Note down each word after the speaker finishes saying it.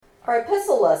Our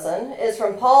epistle lesson is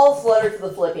from Paul's letter to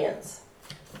the Philippians.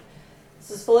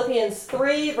 This is Philippians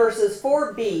 3, verses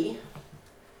 4b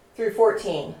through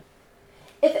 14.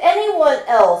 If anyone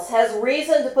else has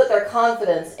reason to put their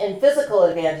confidence in physical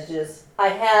advantages, I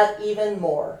have even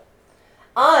more.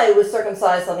 I was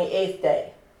circumcised on the 8th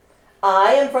day.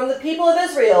 I am from the people of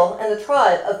Israel and the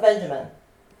tribe of Benjamin.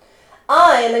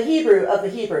 I am a Hebrew of the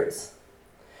Hebrews.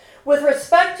 With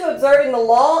respect to observing the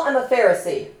law, I'm a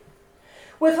Pharisee.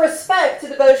 With respect to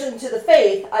devotion to the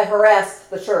faith, I harassed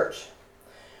the church.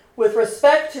 With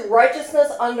respect to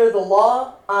righteousness under the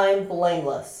law, I'm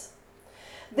blameless.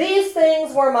 These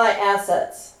things were my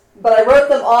assets, but I wrote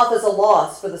them off as a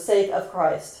loss for the sake of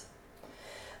Christ.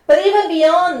 But even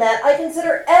beyond that, I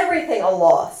consider everything a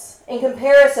loss in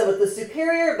comparison with the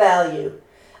superior value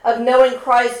of knowing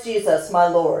Christ Jesus, my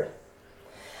Lord.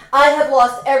 I have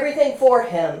lost everything for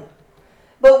him,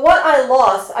 but what I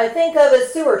lost I think of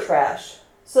as sewer trash,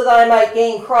 so that I might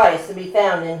gain Christ and be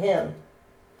found in him.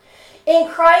 In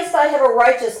Christ I have a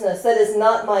righteousness that is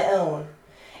not my own,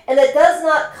 and that does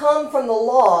not come from the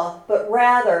law, but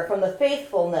rather from the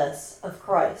faithfulness of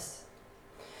Christ.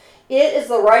 It is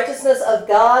the righteousness of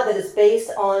God that is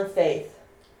based on faith.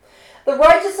 The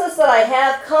righteousness that I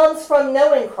have comes from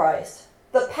knowing Christ,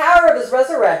 the power of his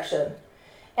resurrection,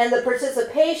 and the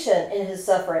participation in his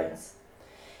sufferings.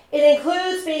 It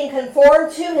includes being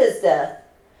conformed to his death,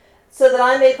 so that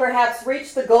I may perhaps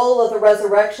reach the goal of the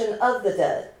resurrection of the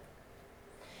dead.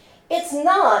 It's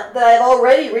not that I have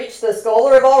already reached this goal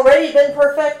or have already been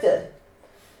perfected,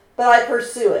 but I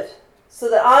pursue it, so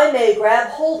that I may grab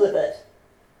hold of it,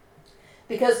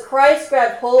 because Christ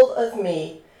grabbed hold of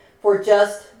me for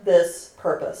just this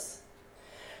purpose.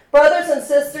 Brothers and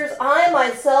sisters, I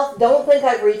myself don't think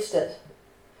I've reached it,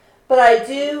 but I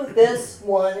do this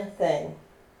one thing.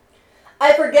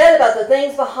 I forget about the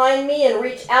things behind me and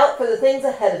reach out for the things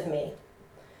ahead of me.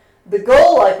 The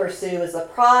goal I pursue is the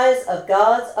prize of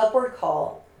God's upward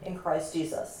call in Christ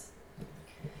Jesus.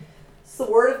 It's the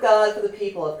word of God for the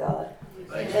people of God.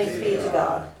 Thanks be to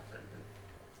God.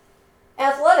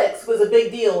 Athletics was a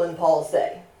big deal in Paul's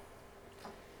day.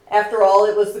 After all,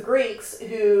 it was the Greeks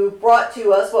who brought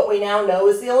to us what we now know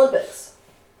as the Olympics.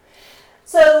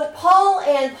 So Paul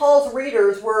and Paul's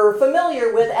readers were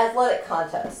familiar with athletic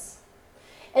contests.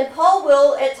 And Paul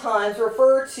will, at times,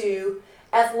 refer to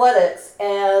athletics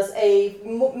as a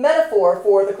metaphor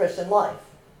for the Christian life.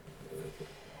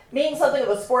 Being something of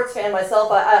a sports fan myself,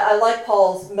 I like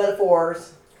Paul's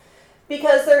metaphors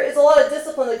because there is a lot of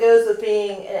discipline that goes with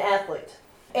being an athlete,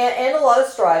 and a lot of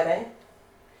striving,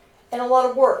 and a lot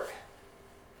of work.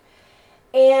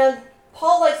 And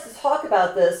Paul likes to talk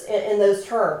about this in those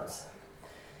terms.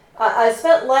 I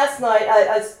spent last night,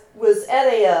 I was at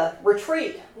a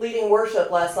retreat leading worship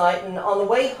last night, and on the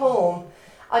way home,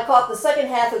 I caught the second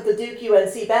half of the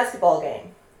Duke-UNC basketball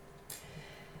game.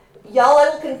 Y'all, I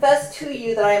will confess to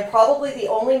you that I am probably the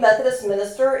only Methodist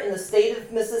minister in the state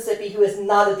of Mississippi who is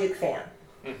not a Duke fan.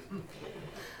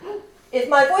 If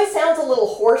my voice sounds a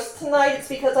little hoarse tonight, it's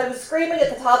because I was screaming at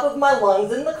the top of my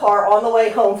lungs in the car on the way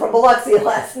home from Biloxi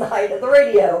last night at the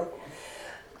radio.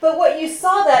 But what you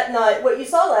saw last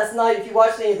night, if you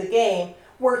watched any of the game,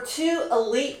 were two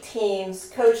elite teams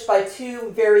coached by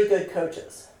two very good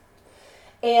coaches.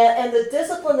 And the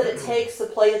discipline that it takes to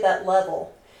play at that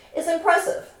level is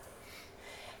impressive.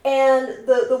 And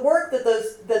the work that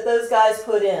those guys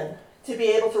put in to be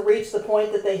able to reach the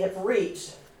point that they have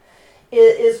reached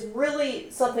is really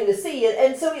something to see.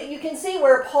 And so you can see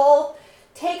where Paul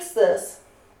takes this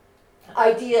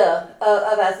idea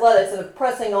of athletics and of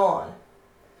pressing on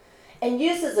and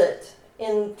uses it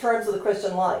in terms of the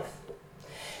Christian life.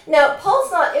 Now,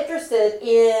 Paul's not interested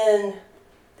in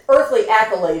earthly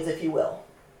accolades, if you will.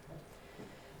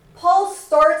 Paul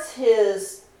starts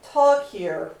his talk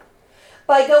here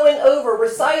by going over,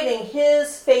 reciting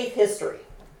his faith history.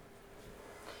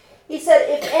 He said,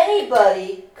 if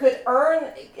anybody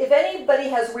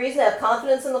has reason to have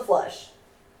confidence in the flesh,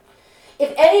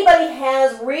 if anybody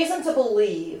has reason to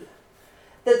believe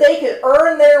that they could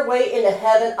earn their way into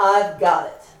heaven, I've got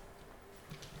it.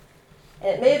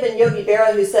 And it may have been Yogi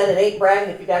Berra who said it ain't bragging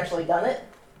if you've actually done it.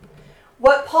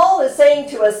 What Paul is saying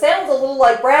to us sounds a little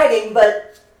like bragging,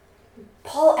 but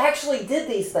Paul actually did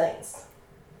these things.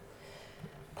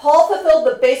 Paul fulfilled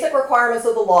the basic requirements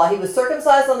of the law. He was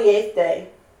circumcised on the 8th day.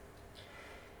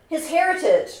 His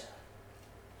heritage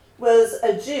was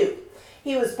a Jew.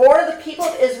 He was born of the people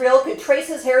of Israel, could trace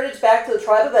his heritage back to the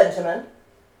tribe of Benjamin.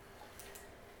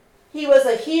 He was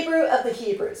a Hebrew of the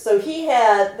Hebrews, so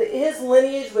his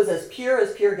lineage was as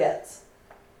pure gets.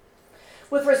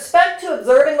 With respect to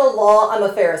observing the law, I'm a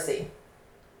Pharisee.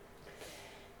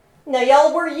 Now,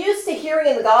 y'all, we're used to hearing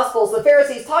in the Gospels the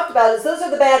Pharisees talked about as those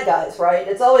are the bad guys, right?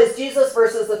 It's always Jesus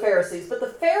versus the Pharisees. But the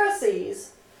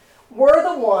Pharisees were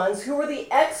the ones who were the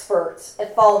experts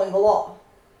at following the law.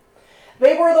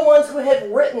 They were the ones who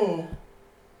had written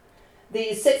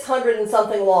these 600 and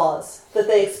something laws that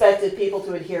they expected people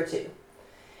to adhere to.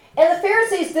 And the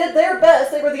Pharisees did their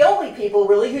best. They were the only people,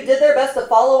 really, who did their best to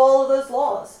follow all of those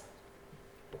laws.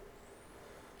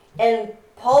 And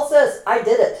Paul says, I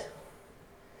did it.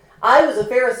 I was a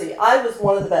Pharisee. I was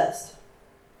one of the best.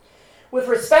 With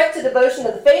respect to devotion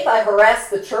to the faith, I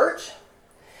harassed the church.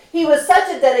 He was such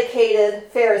a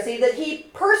dedicated Pharisee that he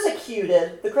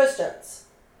persecuted the Christians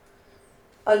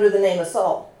under the name of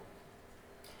Saul.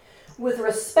 With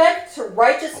respect to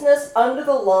righteousness under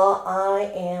the law,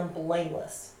 I am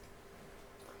blameless.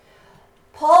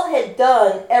 Paul had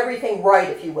done everything right,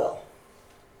 if you will.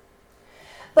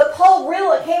 But Paul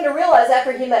came to realize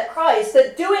after he met Christ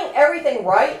that doing everything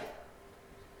right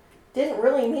didn't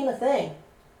really mean a thing.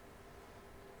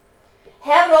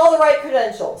 Having all the right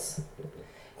credentials,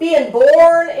 being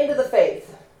born into the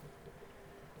faith,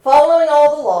 following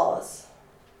all the laws,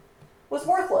 was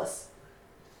worthless.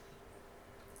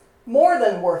 More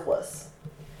than worthless.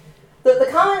 The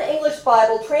Common English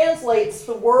Bible translates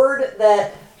the word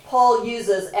that Paul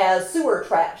uses as sewer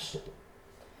trash.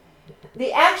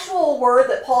 The actual word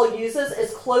that Paul uses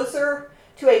is closer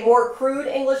to a more crude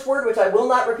English word, which I will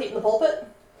not repeat in the pulpit.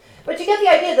 But you get the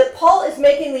idea that Paul is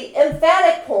making the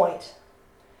emphatic point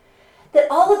that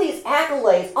all of these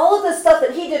accolades, all of this stuff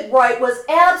that he did right was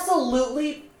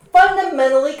absolutely,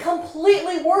 fundamentally,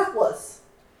 completely worthless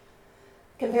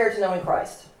compared to knowing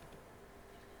Christ.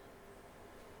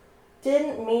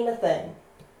 Didn't mean a thing.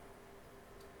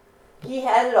 He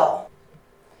had it all.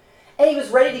 And he was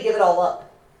ready to give it all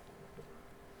up.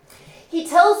 He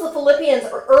tells the Philippians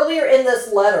earlier in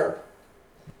this letter,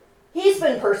 he's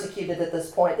been persecuted at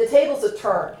this point. The tables have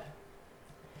turned.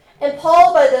 And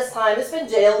Paul, by this time, has been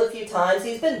jailed a few times.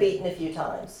 He's been beaten a few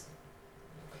times.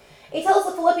 He tells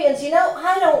the Philippians,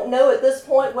 I don't know at this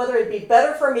point whether it'd be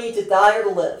better for me to die or to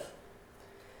live.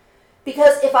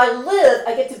 Because if I live,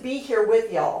 I get to be here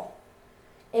with y'all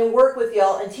and work with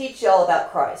y'all and teach y'all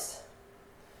about Christ.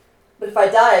 But if I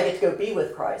die, I get to go be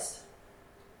with Christ.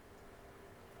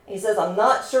 He says, I'm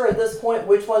not sure at this point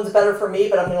which one's better for me,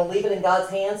 but I'm going to leave it in God's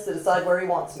hands to decide where he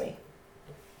wants me.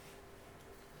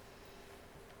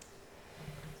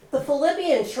 The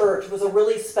Philippian church was a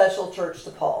really special church to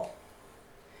Paul.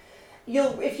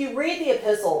 If you read the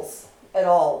epistles at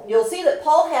all, you'll see that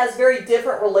Paul has very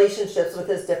different relationships with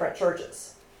his different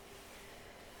churches.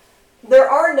 There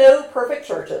are no perfect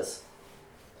churches.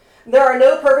 There are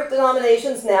no perfect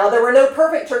denominations now. There were no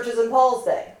perfect churches in Paul's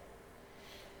day.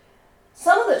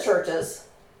 Some of the churches,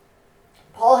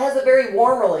 Paul has a very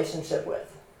warm relationship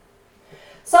with.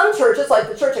 Some churches, like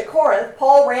the church at Corinth,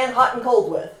 Paul ran hot and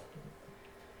cold with.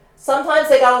 Sometimes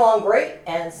they got along great,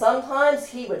 and sometimes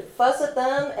he would fuss at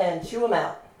them and chew them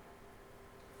out.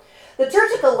 The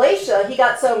church at Galatia, he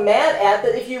got so mad at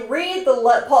that if you read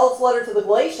Paul's letter to the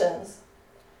Galatians,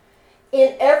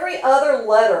 in every other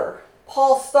letter,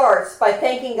 Paul starts by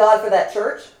thanking God for that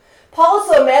church. Paul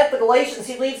is so mad at the Galatians,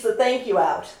 he leaves the thank you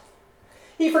out.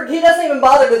 He doesn't even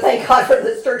bother to thank God for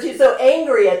this church. He's so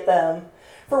angry at them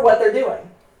for what they're doing.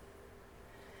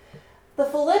 The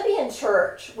Philippian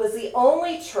church was the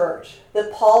only church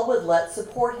that Paul would let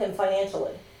support him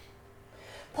financially.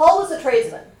 Paul was a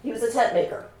tradesman. He was a tent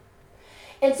maker.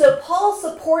 And so Paul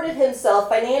supported himself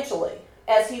financially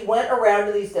as he went around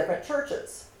to these different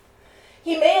churches.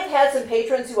 He may have had some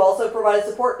patrons who also provided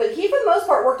support, but he, for the most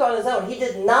part, worked on his own. He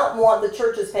did not want the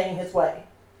churches paying his way.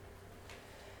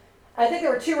 I think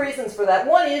there were two reasons for that.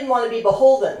 One, he didn't want to be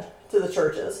beholden to the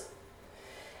churches.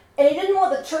 And he didn't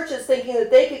want the churches thinking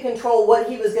that they could control what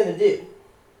he was going to do.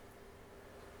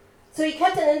 So he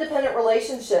kept an independent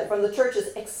relationship from the churches,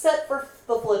 except for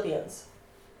the Philippians.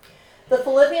 The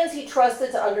Philippians he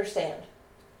trusted to understand.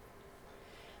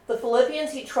 The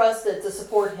Philippians he trusted to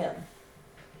support him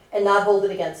and not hold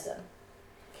it against him.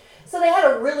 So they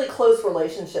had a really close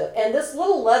relationship. And this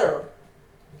little letter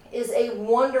is a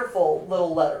wonderful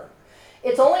little letter.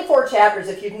 It's only 4 chapters.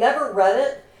 If you've never read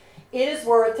it, it is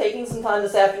worth taking some time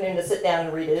this afternoon to sit down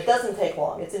and read it. It doesn't take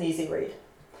long. It's an easy read.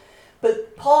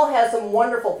 But Paul has some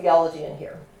wonderful theology in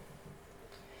here.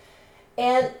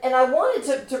 And I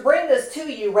wanted to bring this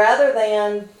to you rather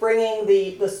than bringing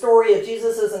the story of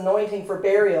Jesus' anointing for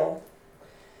burial,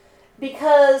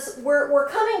 because we're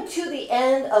coming to the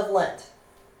end of Lent.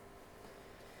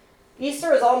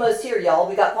 Easter is almost here, y'all.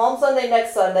 We got Palm Sunday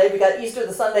next Sunday. We got Easter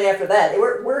the Sunday after that.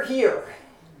 We're here.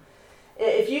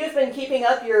 If you've been keeping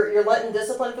up your Lenten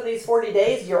discipline for these 40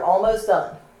 days, you're almost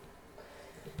done.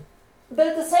 But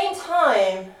at the same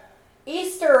time,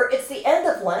 Easter, it's the end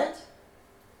of Lent,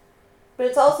 but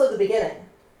it's also the beginning.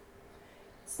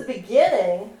 It's the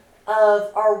beginning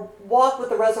of our walk with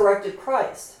the resurrected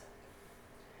Christ.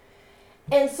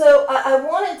 And so I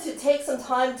wanted to take some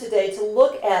time today to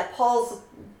look at Paul's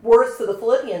words to the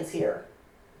Philippians here.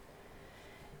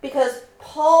 Because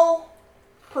Paul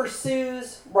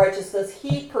pursues righteousness.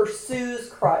 He pursues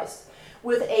Christ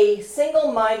with a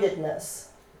single-mindedness.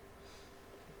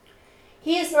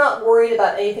 He is not worried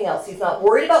about anything else. He's not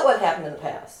worried about what happened in the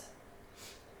past.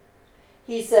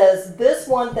 He says, this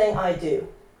one thing I do.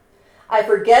 I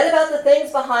forget about the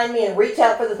things behind me and reach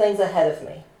out for the things ahead of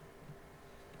me.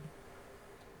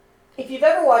 If you've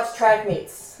ever watched track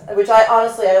meets, which I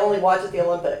only watch at the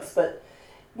Olympics, but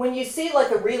when you see like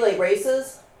the relay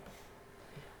races,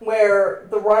 where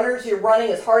the runners, you're running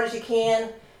as hard as you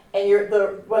can, and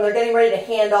when they're getting ready to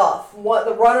hand off,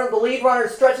 the lead runner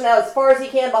is stretching out as far as he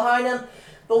can behind them,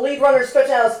 the lead runner is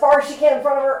stretching out as far as she can in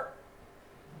front of her.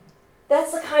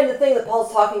 That's the kind of thing that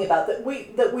Paul's talking about,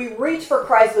 that we reach for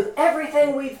Christ with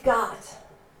everything we've got.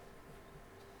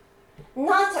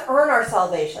 Not to earn our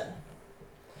salvation.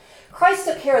 Christ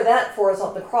took care of that for us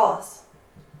on the cross.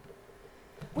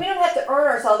 We don't have to earn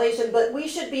our salvation, but we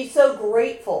should be so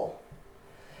grateful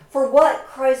for what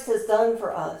Christ has done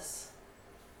for us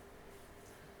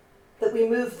that we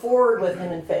move forward with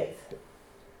him in faith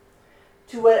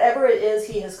to whatever it is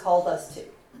he has called us to.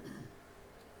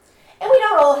 And we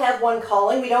don't all have one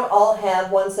calling. We don't all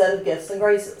have one set of gifts and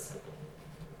graces.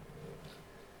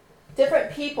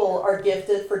 Different people are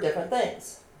gifted for different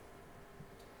things.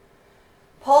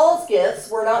 Paul's gifts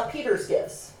were not Peter's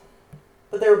gifts,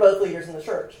 but they were both leaders in the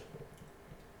church.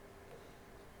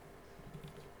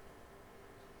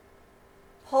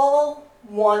 Paul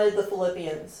wanted the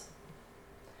Philippians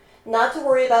not to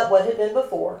worry about what had been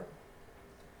before,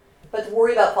 but to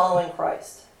worry about following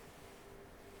Christ.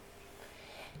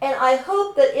 And I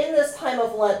hope that in this time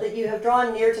of Lent that you have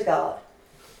drawn near to God,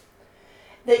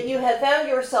 that you have found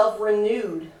yourself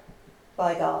renewed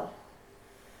by God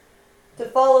to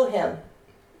follow him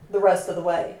the rest of the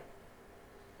way.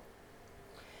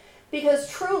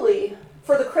 Because truly,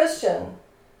 for the Christian,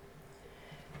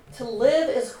 to live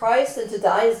is Christ and to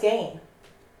die is gain.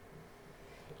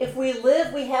 If we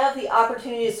live, we have the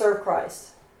opportunity to serve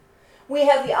Christ. We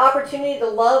have the opportunity to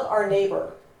love our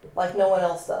neighbor like no one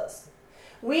else does.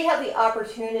 We have the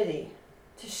opportunity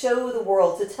to show the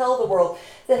world, to tell the world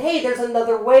that, hey, there's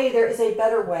another way, there is a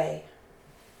better way.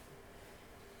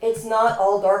 It's not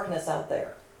all darkness out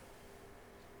there.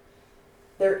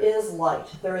 There is light,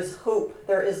 there is hope,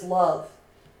 there is love.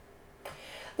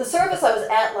 The service I was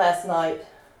at last night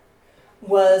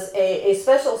was a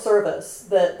special service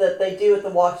that they do at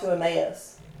the Walk to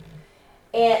Emmaus.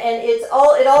 And it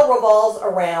all revolves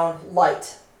around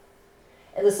light.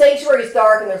 And the sanctuary is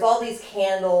dark, and there's all these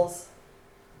candles.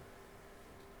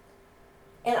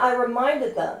 And I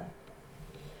reminded them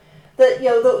that,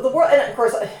 the world, and of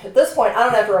course, at this point, I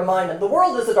don't have to remind them, the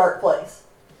world is a dark place.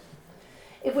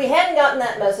 If we hadn't gotten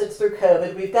that message through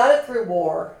COVID, we've got it through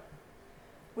war,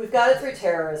 we've got it through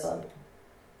terrorism.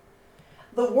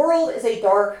 The world is a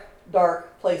dark,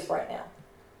 dark place right now.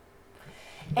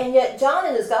 And yet, John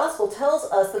in his gospel tells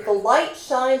us that the light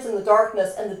shines in the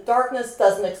darkness, and the darkness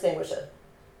doesn't extinguish it.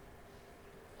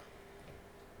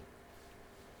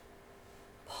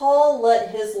 Paul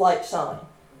let his light shine.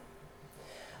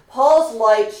 Paul's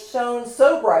light shone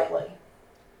so brightly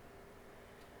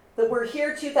that we're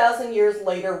here 2,000 years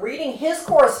later reading his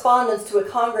correspondence to a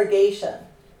congregation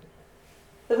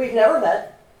that we've never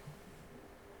met,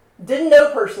 didn't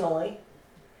know personally,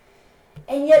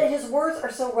 and yet his words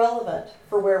are so relevant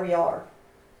for where we are.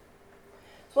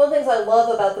 It's one of the things I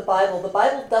love about the Bible. The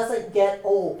Bible doesn't get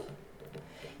old.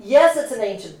 Yes, it's an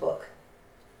ancient book.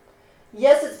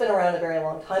 Yes, it's been around a very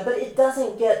long time, but it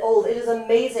doesn't get old. It is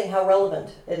amazing how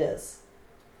relevant it is.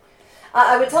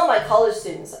 I would tell my college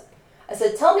students, I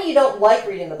said, tell me you don't like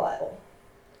reading the Bible.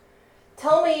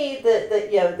 Tell me that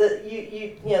it's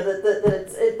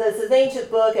an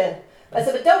ancient book, and I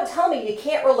said, but don't tell me you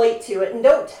can't relate to it, and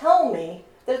don't tell me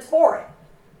that it's boring.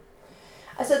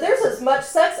 I said, there's as much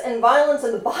sex and violence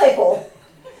in the Bible,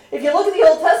 if you look at the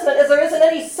Old Testament, as there isn't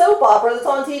any soap opera that's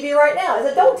on TV right now. I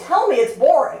said, don't tell me it's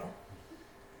boring.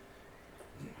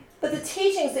 But the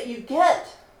teachings that you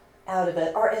get out of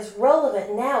it are as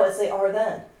relevant now as they are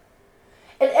then.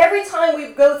 And every time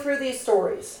we go through these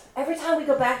stories, every time we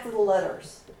go back to the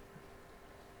letters,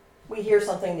 we hear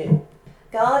something new.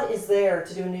 God is there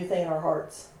to do a new thing in our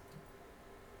hearts.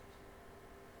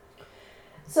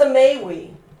 So may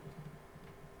we,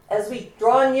 as we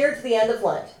draw near to the end of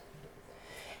Lent,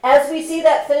 As we see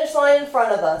that finish line in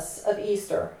front of us of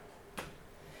Easter,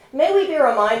 may we be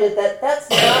reminded that that's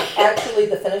not actually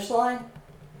the finish line.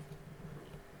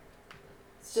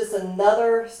 It's just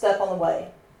another step on the way,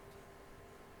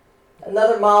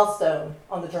 another milestone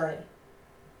on the journey.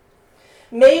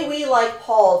 May we, like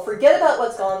Paul, forget about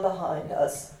what's gone behind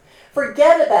us.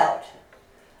 Forget about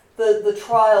the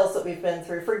trials that we've been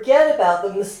through. Forget about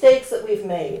the mistakes that we've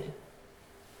made.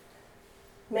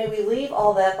 May we leave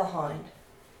all that behind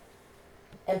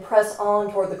and press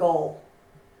on toward the goal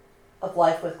of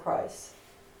life with Christ.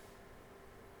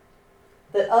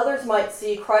 That others might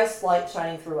see Christ's light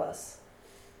shining through us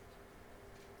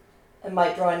and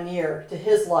might draw near to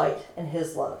his light and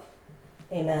his love.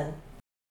 Amen.